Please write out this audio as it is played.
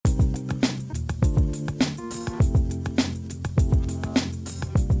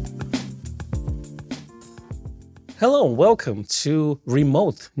Hello and welcome to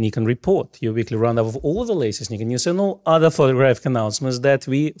Remote Nikon Report, your weekly roundup of all the latest Nikon news and all other photographic announcements that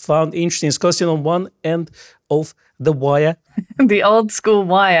we found interesting. It's costing on one end of the wire. The old school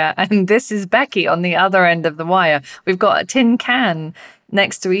wire. And this is Becky on the other end of the wire. We've got a tin can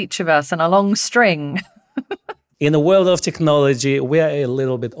next to each of us and a long string. In the world of technology, we are a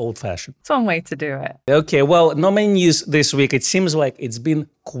little bit old-fashioned. It's one way to do it. Okay, well, not many news this week. It seems like it's been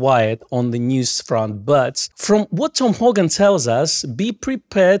quiet on the news front, but from what Tom Hogan tells us, be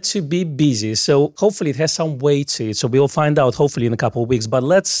prepared to be busy. So hopefully it has some weight to it. So we'll find out hopefully in a couple of weeks. But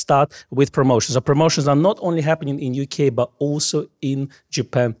let's start with promotions. So promotions are not only happening in UK, but also in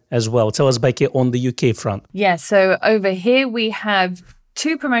Japan as well. Tell us, Becky, on the UK front. Yeah, so over here we have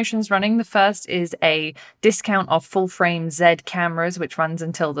two promotions running. The first is a discount of full-frame Z cameras, which runs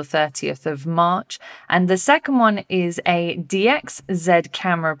until the 30th of March. And the second one is a DX Z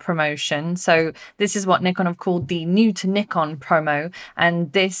camera promotion. So this is what Nikon have called the New to Nikon promo.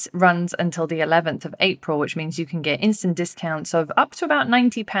 And this runs until the 11th of April, which means you can get instant discounts of up to about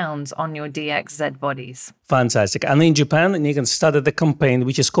 £90 on your DX Z bodies. Fantastic. And in Japan, Nikon started the campaign,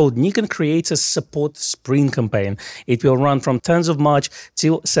 which is called Nikon Creator Support Spring Campaign. It will run from 10th of March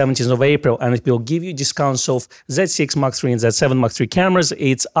till 17th of April, and it will give you discounts of Z6 Mark III and Z7 Mark III cameras.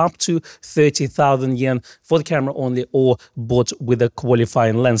 It's up to 30,000 yen for the camera only, or bought with a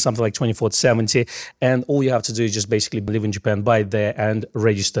qualifying lens, something like 24-70. And all you have to do is just basically live in Japan, buy it there, and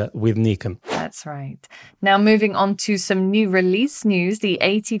register with Nikon. That's right. Now moving on to some new release news, the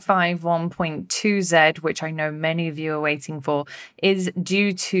 85 1.2Z, which I know many of you are waiting for, is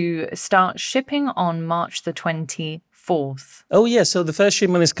due to start shipping on March the 24th. Oh, yeah. So the first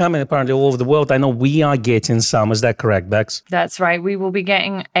shipment is coming apparently all over the world. I know we are getting some. Is that correct, Bex? That's right. We will be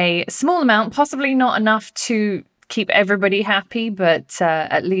getting a small amount, possibly not enough to keep everybody happy, but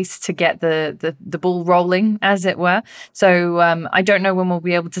at least to get the ball rolling, as it were. So I don't know when we'll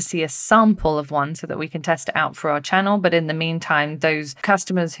be able to see a sample of one so that we can test it out for our channel. But in the meantime, those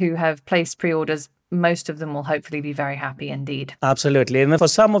customers who have placed pre-orders, most of them will hopefully be very happy indeed. Absolutely. And for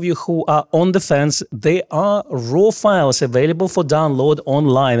some of you who are on the fence, there are raw files available for download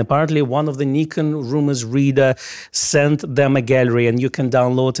online. Apparently, one of the Nikon Rumors reader sent them a gallery and you can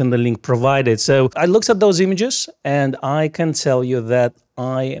download in the link provided. So I looked at those images and I can tell you that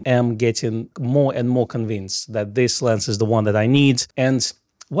I am getting more and more convinced that this lens is the one that I need. And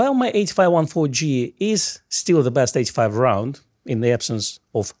while my 85-1.4G is still the best 85 round, in the absence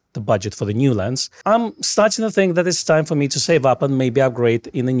of the budget for the new lens, I'm starting to think that it's time for me to save up and maybe upgrade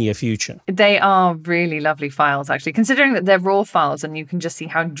in the near future. They are really lovely files, actually, considering that they're raw files and you can just see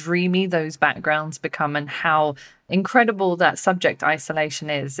how dreamy those backgrounds become and how incredible that subject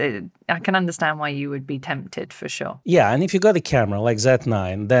isolation is. I can understand why you would be tempted for sure. Yeah, and if you got a camera like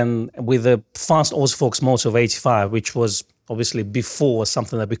Z9, then with a fast autofocus mode of 85, which was obviously before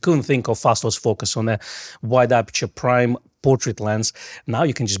something that we couldn't think of, fast autofocus on a wide aperture prime portrait lens. Now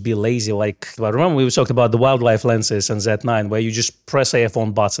you can just be lazy. Like, I remember we were talking about the wildlife lenses and Z9, where you just press a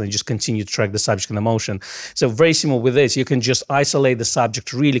F1 button and just continue to track the subject in the motion. So very similar with this, you can just isolate the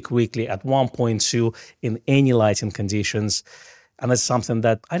subject really quickly at 1.2 in any lighting conditions. And that's something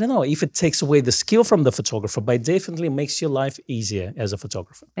that, I don't know, if it takes away the skill from the photographer, but it definitely makes your life easier as a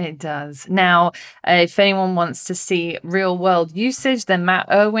photographer. It does. Now, if anyone wants to see real world usage, then Matt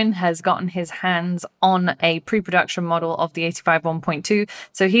Irwin has gotten his hands on a pre-production model of the 85 1.2.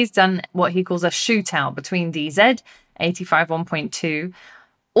 So he's done what he calls a shootout between the Z 85 1.2,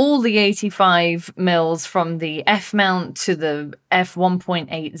 all the 85 mils from the F mount to the F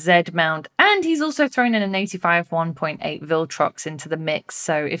 1.8 Z mount, and he's also thrown in an 85 1.8 Viltrox into the mix.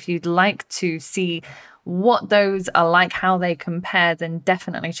 So if you'd like to see what those are like, how they compare, then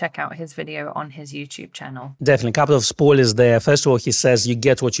definitely check out his video on his YouTube channel. Definitely. A couple of spoilers there. First of all, he says you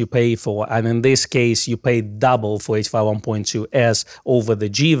get what you pay for. And in this case, you pay double for 85 1.2S over the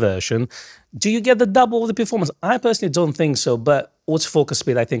G version. Do you get the double of the performance? I personally don't think so, but autofocus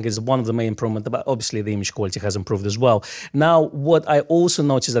speed, I think, is one of the main improvements, but obviously the image quality has improved as well. Now, what I also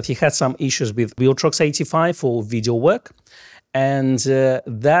noticed that he had some issues with Viltrox 85 for video work. And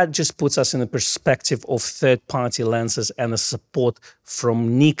that just puts us in the perspective of third-party lenses and a support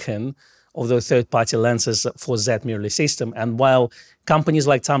from Nikon of those third-party lenses for Z mirrorless system. And while companies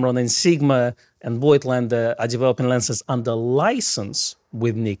like Tamron and Sigma and Voigtlander are developing lenses under license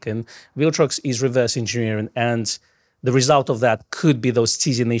with Nikon, Viltrox is reverse engineering, and the result of that could be those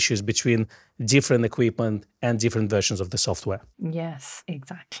teething issues between different equipment and different versions of the software. Yes,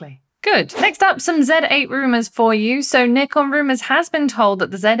 exactly. Good. Next up, some Z8 rumors for you. So Nikon Rumors has been told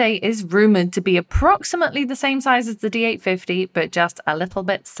that the Z8 is rumored to be approximately the same size as the D850, but just a little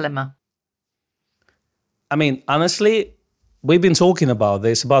bit slimmer. I mean, honestly, we've been talking about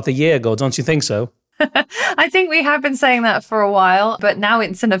this about a year ago, don't you think so? I think we have been saying that for a while, but now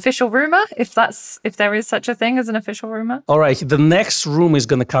it's an official rumor, if there is such a thing as an official rumor. All right, the next rumor is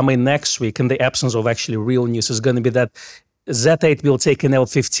going to come in next week in the absence of actually real news. Is going to be that Z8 will take an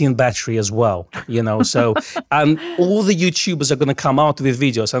L15 battery as well, so, and all the YouTubers are going to come out with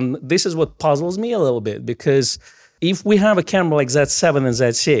videos. And this is what puzzles me a little bit, because if we have a camera like Z7 and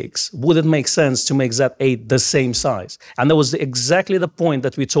Z6, would it make sense to make Z8 the same size? And that was exactly the point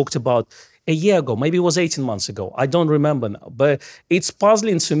that we talked about a year ago. Maybe it was 18 months ago. I don't remember now. But it's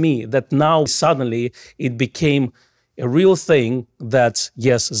puzzling to me that now suddenly it became a real thing that,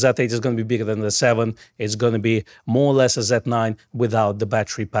 yes, Z8 is going to be bigger than the 7. It's going to be more or less a Z9 without the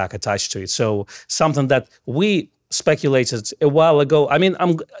battery pack attached to it. So something that we speculated a while ago. I mean,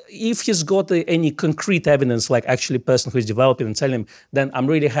 if he's got any concrete evidence, like actually person who is developing and telling him, then I'm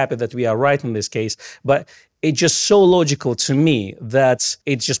really happy that we are right in this case. But it's just so logical to me that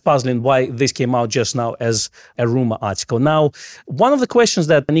it's just puzzling why this came out just now as a rumor article. Now, one of the questions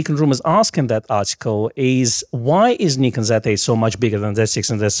that Nikon Rumors ask in that article is, why is Nikon Z8 so much bigger than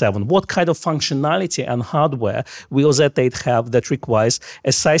Z6 and Z7? What kind of functionality and hardware will Z8 have that requires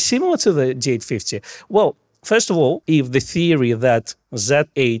a size similar to the D850? Well, first of all, if the theory that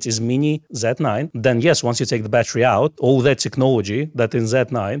Z8 is mini Z9, then yes, once you take the battery out, all that technology that in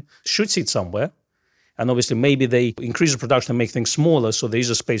Z9 should sit somewhere. And obviously, maybe they increase the production and make things smaller, so there is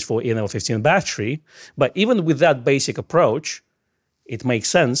a space for an L15 battery. But even with that basic approach, it makes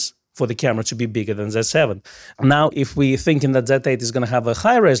sense for the camera to be bigger than Z7. Now, if we're thinking that Z8 is going to have a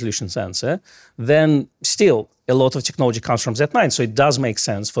high resolution sensor, then still a lot of technology comes from Z9. So it does make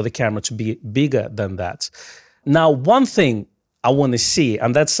sense for the camera to be bigger than that. Now, one thing I want to see,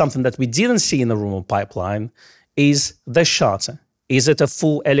 and that's something that we didn't see in the rumor pipeline, is the shutter. Is it a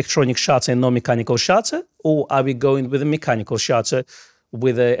full electronic shutter and no mechanical shutter? Or are we going with a mechanical shutter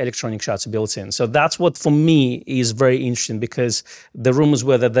with an electronic shutter built in? So that's what, for me, is very interesting, because the rumors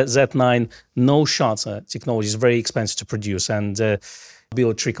were that the Z9 no shutter technology is very expensive to produce and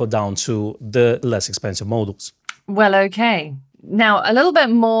will trickle down to the less expensive models. Well, okay. Now, a little bit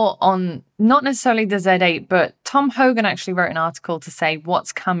more on not necessarily the Z8, but Tom Hogan actually wrote an article to say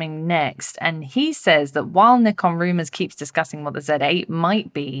what's coming next. And he says that while Nikon Rumors keeps discussing what the Z8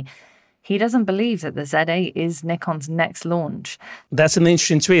 might be, he doesn't believe that the Z8 is Nikon's next launch. That's an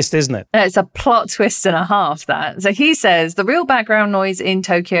interesting twist, isn't it? It's a plot twist and a half, that. So he says the real background noise in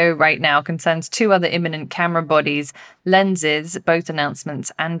Tokyo right now concerns 2 other imminent camera bodies, lenses, both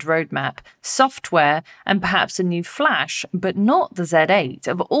announcements, and roadmap, software, and perhaps a new flash, but not the Z8.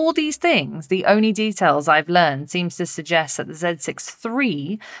 Of all these things, the only details I've learned seems to suggest that the Z6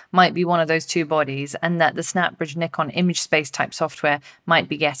 III might be one of those 2 bodies, and that the SnapBridge Nikon image space type software might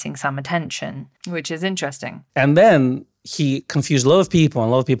be getting some attention, which is interesting. And then he confused a lot of people, and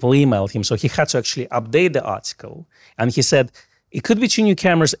a lot of people emailed him, so he had to actually update the article. And he said it could be 2 new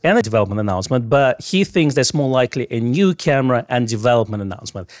cameras and a development announcement, but he thinks that's more likely a new camera and development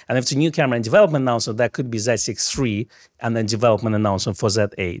announcement. And if it's a new camera and development announcement, that could be Z6 III and then development announcement for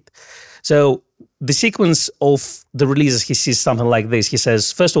Z8. So the sequence of the releases, he sees something like this. He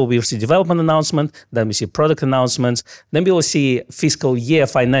says, first of all, we will see development announcement, then we see product announcements, then we will see fiscal year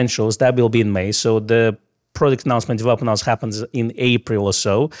financials, that will be in May. So the product announcement, development announcement happens in April or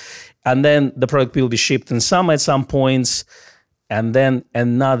so. And then the product will be shipped in summer at some points, and then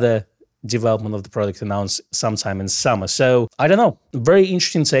another development of the product announced sometime in summer. So I don't know, very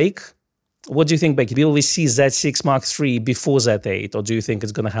interesting take. What do you think, Becky? Will we see Z6 Mark III before Z8, or do you think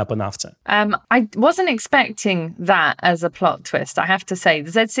it's going to happen after? I wasn't expecting that as a plot twist, I have to say. The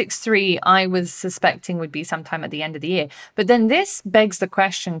Z6 III I was suspecting would be sometime at the end of the year. But then this begs the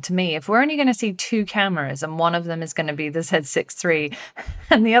question to me, if we're only going to see 2 cameras and one of them is going to be the Z6 III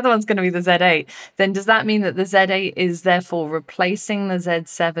and the other one's going to be the Z8, then does that mean that the Z8 is therefore replacing the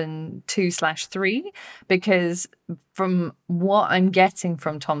Z7 II/III? Because from what I'm getting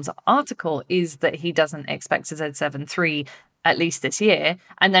from Tom's article is that he doesn't expect a Z7 III at least this year.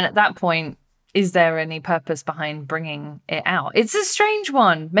 And then at that point, is there any purpose behind bringing it out? It's a strange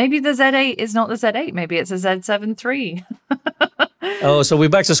one. Maybe the Z8 is not the Z8. Maybe it's a Z7 III. Oh, so we're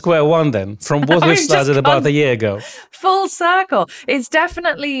back to square one then, from what we started about a year ago. Full circle. It's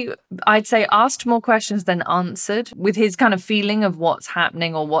definitely, I'd say, asked more questions than answered with his kind of feeling of what's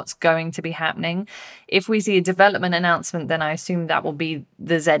happening or what's going to be happening. If we see a development announcement, then I assume that will be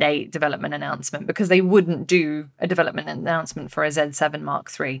the Z8 development announcement, because they wouldn't do a development announcement for a Z7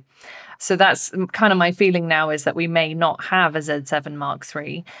 Mark III. So that's kind of my feeling now, is that we may not have a Z7 Mark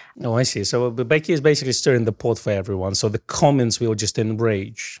III. Oh, I see. So Becky is basically stirring the pot for everyone. So the comments will just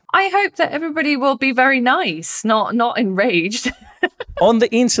enrage. I hope that everybody will be very nice, not enraged. On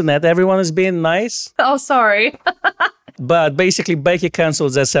the internet, everyone is being nice. Oh, sorry. But basically, Becky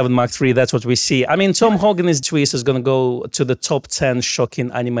cancelled Z7 Mark III. That's what we see. I mean, Tom Hogan's twist is going to go to the top 10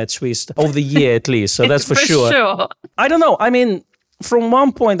 shocking anime twist of the year at least. So that's for sure. I don't know. I mean, from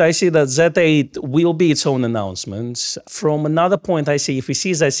one point, I see that Z8 will be its own announcement. From another point, I see if we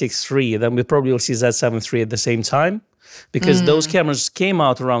see Z6 III, then we probably will see Z7 III at the same time. Because those cameras came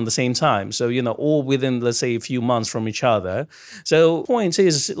out around the same time. So, all within, let's say, a few months from each other. So point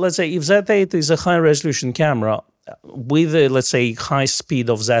is, let's say, if Z8 is a high-resolution camera with a, let's say, high speed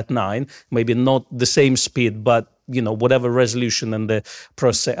of Z9, maybe not the same speed, but, whatever resolution and the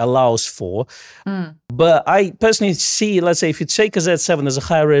processor allows for. But I personally see, let's say, if you take a Z7 as a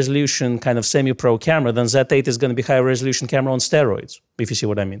high-resolution kind of semi-pro camera, then Z8 is going to be high-resolution camera on steroids, if you see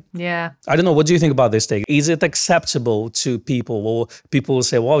what I mean. Yeah. I don't know. What do you think about this take? Is it acceptable to people, or people will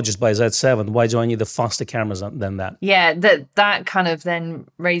say, well, just buy Z7. Why do I need the faster cameras than that? Yeah, that kind of then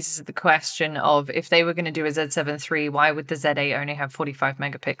raises the question of, if they were going to do a Z7 III, why would the Z8 only have 45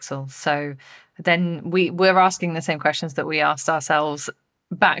 megapixels? So then we're asking the same questions that we asked ourselves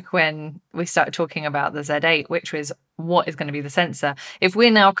back when we started talking about the Z8, which was, what is going to be the sensor? If we're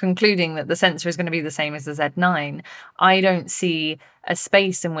now concluding that the sensor is going to be the same as the Z9, I don't see a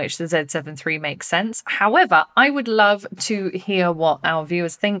space in which the Z7 III makes sense. However, I would love to hear what our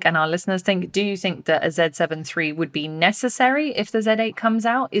viewers think and our listeners think. Do you think that a Z7 III would be necessary if the Z8 comes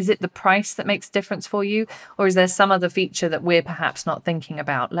out? Is it the price that makes a difference for you? Or is there some other feature that we're perhaps not thinking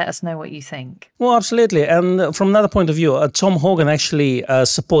about? Let us know what you think. Well, absolutely. And from another point of view, Tom Hogan actually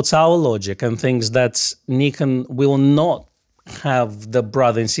supports our logic and thinks that Nikon will not have the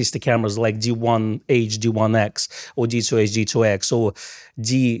brother and sister cameras like D1H, D1X, or D2H, D2X, or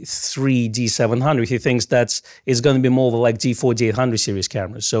D3, D700. He thinks that it's going to be more like D4, D800 series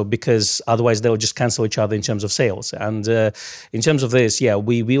cameras. So because otherwise they'll just cancel each other in terms of sales. And in terms of this, yeah,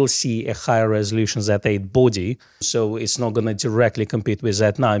 we will see a higher resolution Z8 body. So it's not going to directly compete with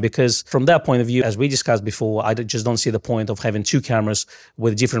Z9, because from that point of view, as we discussed before, I just don't see the point of having two cameras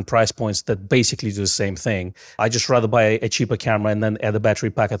with different price points that basically do the same thing. I just rather buy a cheaper camera and then add a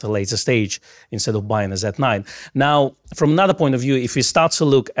battery pack at a later stage instead of buying a Z9. Now, from another point of view, if we start to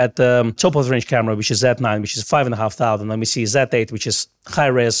look at the top of the range camera, which is Z9, which is 5,500, and we see Z8, which is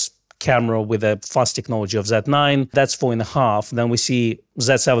high-res camera with a fast technology of Z9, that's 4.5. Then we see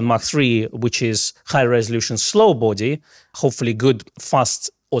Z7 Mark III, which is high-resolution slow body, hopefully good,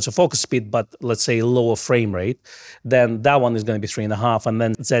 fast autofocus speed, but let's say lower frame rate. Then that one is going to be 3.5, and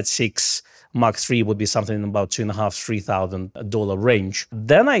then Z6 Mark III would be something in about $2,500, $3,000 range.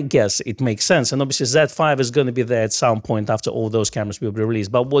 Then I guess it makes sense. And obviously Z5 is going to be there at some point after all those cameras will be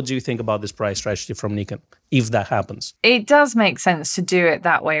released. But what do you think about this price strategy from Nikon, if that happens? It does make sense to do it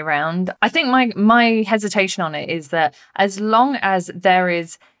that way around. I think my hesitation on it is that as long as there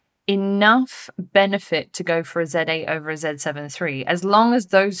is enough benefit to go for a Z8 over a Z7 III, as long as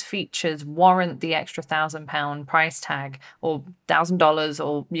those features warrant the extra £1,000 price tag, or $1,000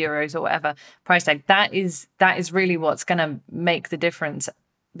 or euros or whatever price tag, that is really what's going to make the difference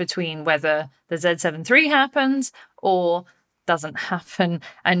between whether the Z7 III happens or doesn't happen,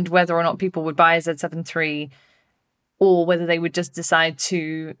 and whether or not people would buy a Z7 III, or whether they would just decide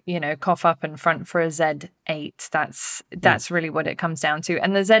to, cough up and front for a Z8. That's really what it comes down to.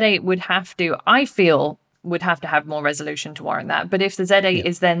 And the Z8 would have to have more resolution to warrant that. But if the Z8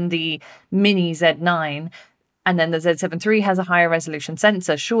 is then the mini Z9, and then the Z7 III has a higher resolution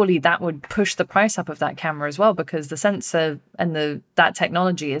sensor, surely that would push the price up of that camera as well, because the sensor and that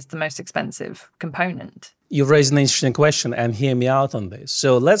technology is the most expensive component. You raised an interesting question, and hear me out on this.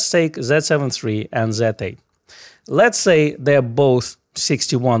 So let's take Z7 III and Z8. Let's say they're both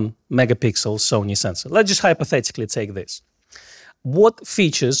 61 megapixel Sony sensor. Let's just hypothetically take this. What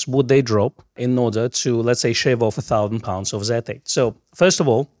features would they drop in order to, let's say, shave off £1,000 of Z8? So first of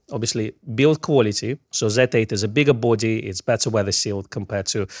all, obviously, build quality. So Z8 is a bigger body. It's better weather sealed compared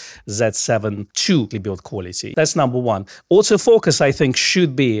to Z7 II build quality. That's number one. Autofocus, I think,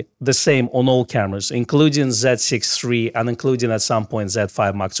 should be the same on all cameras, including Z6 III and including at some point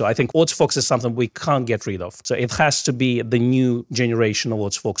Z5 Mark II. I think autofocus is something we can't get rid of. So it has to be the new generation of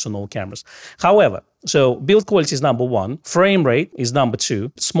autofocus on all cameras. However, so build quality is number one. Frame rate is number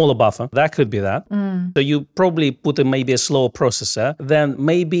two. Smaller buffer, that could be that. So you probably put maybe a slower processor, then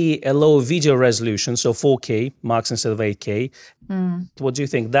maybe a lower video resolution, so 4K max instead of 8K. What do you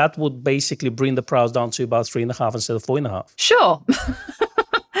think? That would basically bring the price down to about 3.5 instead of 4.5. Sure.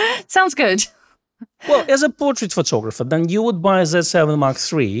 Sounds good. Well, as a portrait photographer, then you would buy a Z7 Mark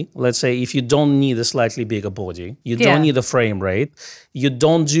III, let's say, if you don't need a slightly bigger body, you don't need a frame rate, you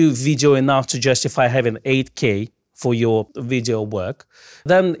don't do video enough to justify having 8K for your video work,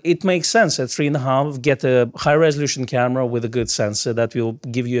 then it makes sense at 3.5, get a high resolution camera with a good sensor that will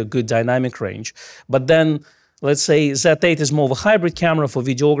give you a good dynamic range. But then let's say Z8 is more of a hybrid camera for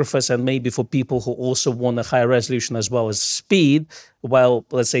videographers and maybe for people who also want a high resolution as well as speed. While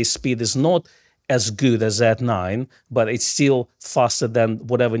let's say speed is not as good as Z9, but it's still faster than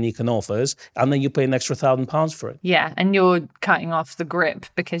whatever Nikon offers, and then you pay an extra £1,000 for it. Yeah, and you're cutting off the grip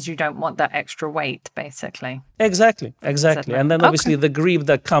because you don't want that extra weight, basically. Exactly. And then obviously the grip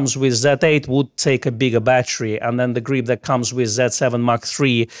that comes with Z8 would take a bigger battery, and then the grip that comes with Z7 Mark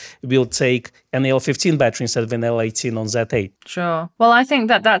III will take an L15 battery instead of an L18 on Z8. Sure. Well, I think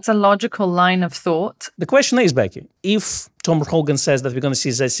that that's a logical line of thought. The question is, Becky, if Tom Hogan says that we're going to see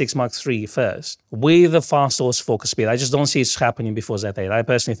Z6 Mark III first with a fast autofocus speed, I just don't see it happening before Z8. I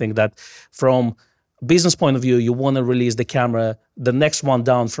personally think that from business point of view, you want to release the camera, the next one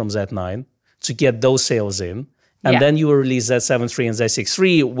down from Z9 to get those sales in. And then you will release Z7 III and Z6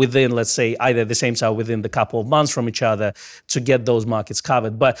 III within, let's say, either the same time within the couple of months from each other to get those markets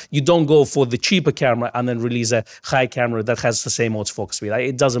covered. But you don't go for the cheaper camera and then release a high camera that has the same autofocus speed.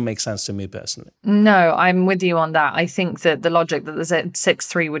 It doesn't make sense to me personally. No, I'm with you on that. I think that the logic that the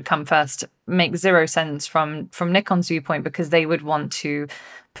Z6 III would come first makes zero sense from Nikon's viewpoint, because they would want to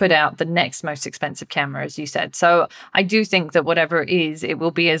put out the next most expensive camera, as you said. So I do think that whatever it is, it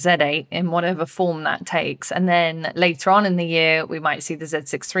will be a Z8 in whatever form that takes. And then later on in the year, we might see the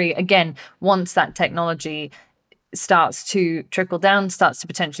Z6 III. Again, once that technology starts to trickle down, starts to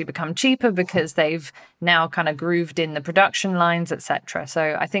potentially become cheaper because they've now kind of grooved in the production lines, etc.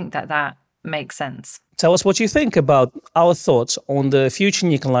 So I think that that makes sense. Tell us what you think about our thoughts on the future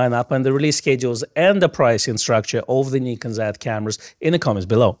Nikon lineup and the release schedules and the pricing structure of the Nikon Z cameras in the comments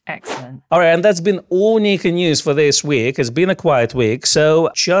below. Excellent. All right, and that's been all Nikon news for this week. It's been a quiet week, so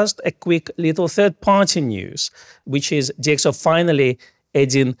just a quick little third-party news, which is DxO finally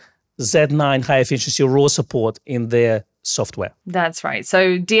adding Z9 high-efficiency RAW support in their software. That's right.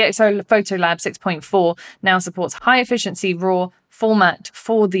 So DxO Photolab 6.4 now supports high-efficiency RAW format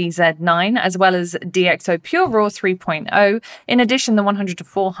for the Z9, as well as DxO Pure RAW 3.0. In addition, the 100 to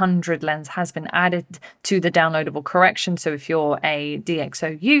 400 lens has been added to the downloadable correction. So if you're a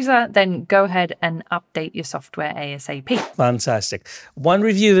DxO user, then go ahead and update your software ASAP. Fantastic. One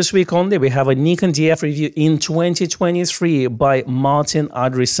review this week only. We have a Nikon DF review in 2023 by Martin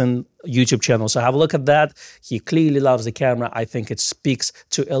Andreessen YouTube channel. So have a look at that. He clearly loves the camera. I think it speaks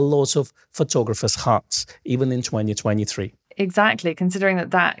to a lot of photographers' hearts, even in 2023. Exactly. Considering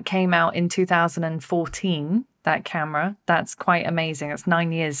that that came out in 2014, that camera, that's quite amazing. It's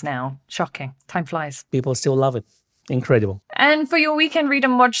 9 years now. Shocking. Time flies. People still love it. Incredible. And for your Weekend Read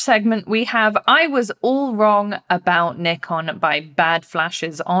and Watch segment, we have I Was All Wrong About Nikon by Bad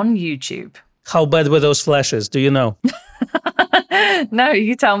Flashes on YouTube. How bad were those flashes? Do you know? No,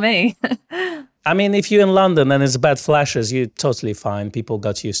 you tell me. I mean, if you're in London and it's bad flashes, you're totally fine. People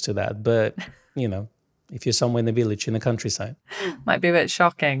got used to that. But, you know, if you're somewhere in the village, in the countryside. Might be a bit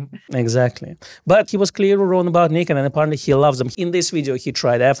shocking. Exactly. But he was clearly wrong about Nikon, and apparently he loves them. In this video, he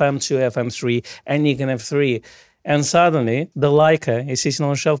tried FM2, FM3, and Nikon F3. And suddenly, the Leica is sitting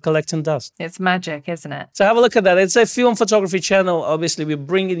on a shelf collecting dust. It's magic, isn't it? So have a look at that. It's a film photography channel. Obviously, we're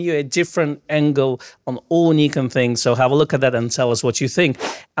bringing you a different angle on all Nikon things. So have a look at that and tell us what you think.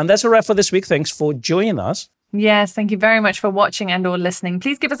 And that's a wrap for this week. Thanks for joining us. Yes, thank you very much for watching and or listening.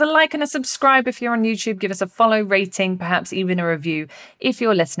 Please give us a like and a subscribe if you're on YouTube. Give us a follow, rating, perhaps even a review if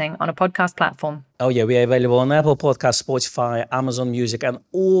you're listening on a podcast platform. Oh yeah, we are available on Apple Podcasts, Spotify, Amazon Music, and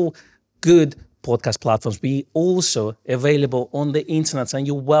all good podcast platforms. We also available on the internet, and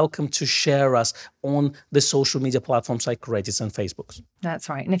you're welcome to share us on the social media platforms like Reddit and Facebook. That's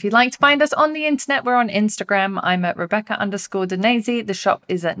right. And if you'd like to find us on the internet, we're on Instagram. I'm at Rebecca_Denese. The shop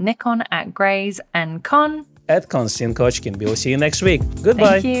is at Nikon at Grays and Con at Konstantin Kochkin. We'll see you next week.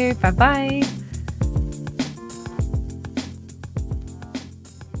 Goodbye. Thank you. Bye-bye.